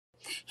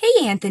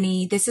Hey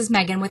Anthony, this is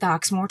Megan with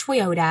Oxmoor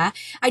Toyota.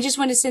 I just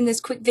want to send this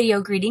quick video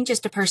greeting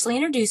just to personally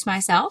introduce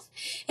myself.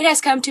 It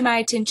has come to my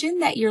attention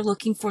that you're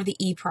looking for the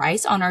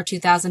e-price on our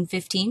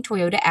 2015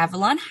 Toyota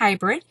Avalon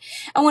Hybrid.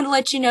 I want to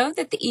let you know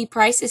that the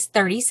e-price is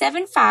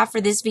 $37,500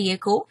 for this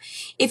vehicle.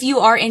 If you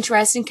are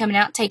interested in coming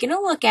out and taking a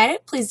look at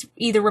it, please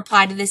either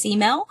reply to this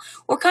email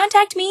or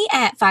contact me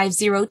at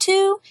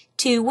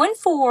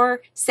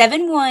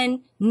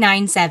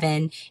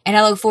 502-214-7197. And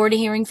I look forward to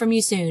hearing from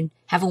you soon.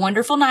 Have a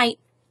wonderful night.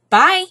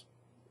 Bye.